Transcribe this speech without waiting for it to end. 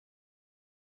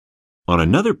On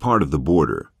another part of the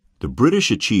border, the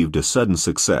British achieved a sudden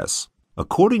success.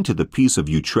 According to the Peace of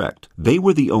Utrecht, they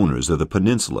were the owners of the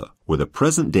peninsula where the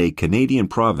present-day Canadian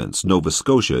province Nova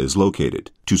Scotia is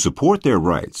located. To support their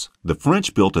rights, the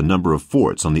French built a number of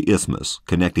forts on the isthmus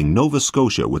connecting Nova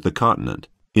Scotia with the continent.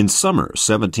 In summer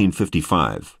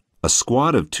 1755, a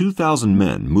squad of 2,000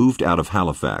 men moved out of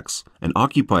Halifax and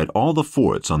occupied all the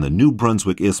forts on the New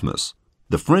Brunswick Isthmus.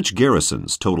 The French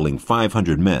garrisons, totaling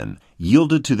 500 men,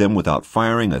 yielded to them without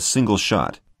firing a single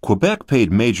shot. Quebec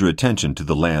paid major attention to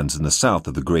the lands in the south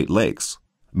of the Great Lakes.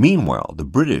 Meanwhile, the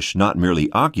British not merely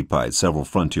occupied several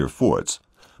frontier forts,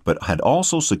 but had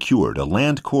also secured a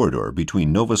land corridor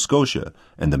between Nova Scotia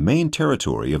and the main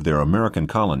territory of their American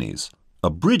colonies. A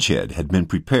bridgehead had been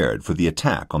prepared for the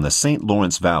attack on the St.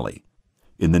 Lawrence Valley.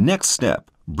 In the next step,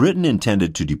 Britain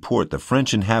intended to deport the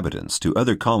French inhabitants to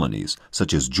other colonies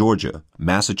such as Georgia,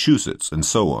 Massachusetts, and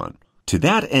so on. To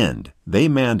that end, they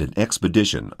manned an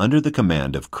expedition under the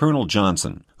command of Colonel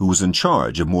Johnson, who was in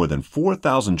charge of more than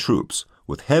 4,000 troops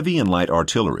with heavy and light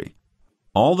artillery.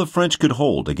 All the French could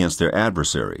hold against their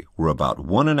adversary were about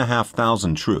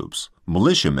 1,500 troops,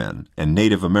 militiamen, and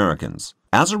Native Americans.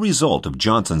 As a result of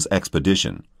Johnson's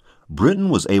expedition, Britain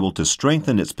was able to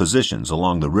strengthen its positions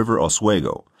along the river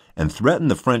Oswego and threaten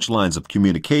the French lines of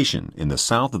communication in the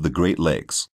south of the Great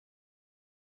Lakes.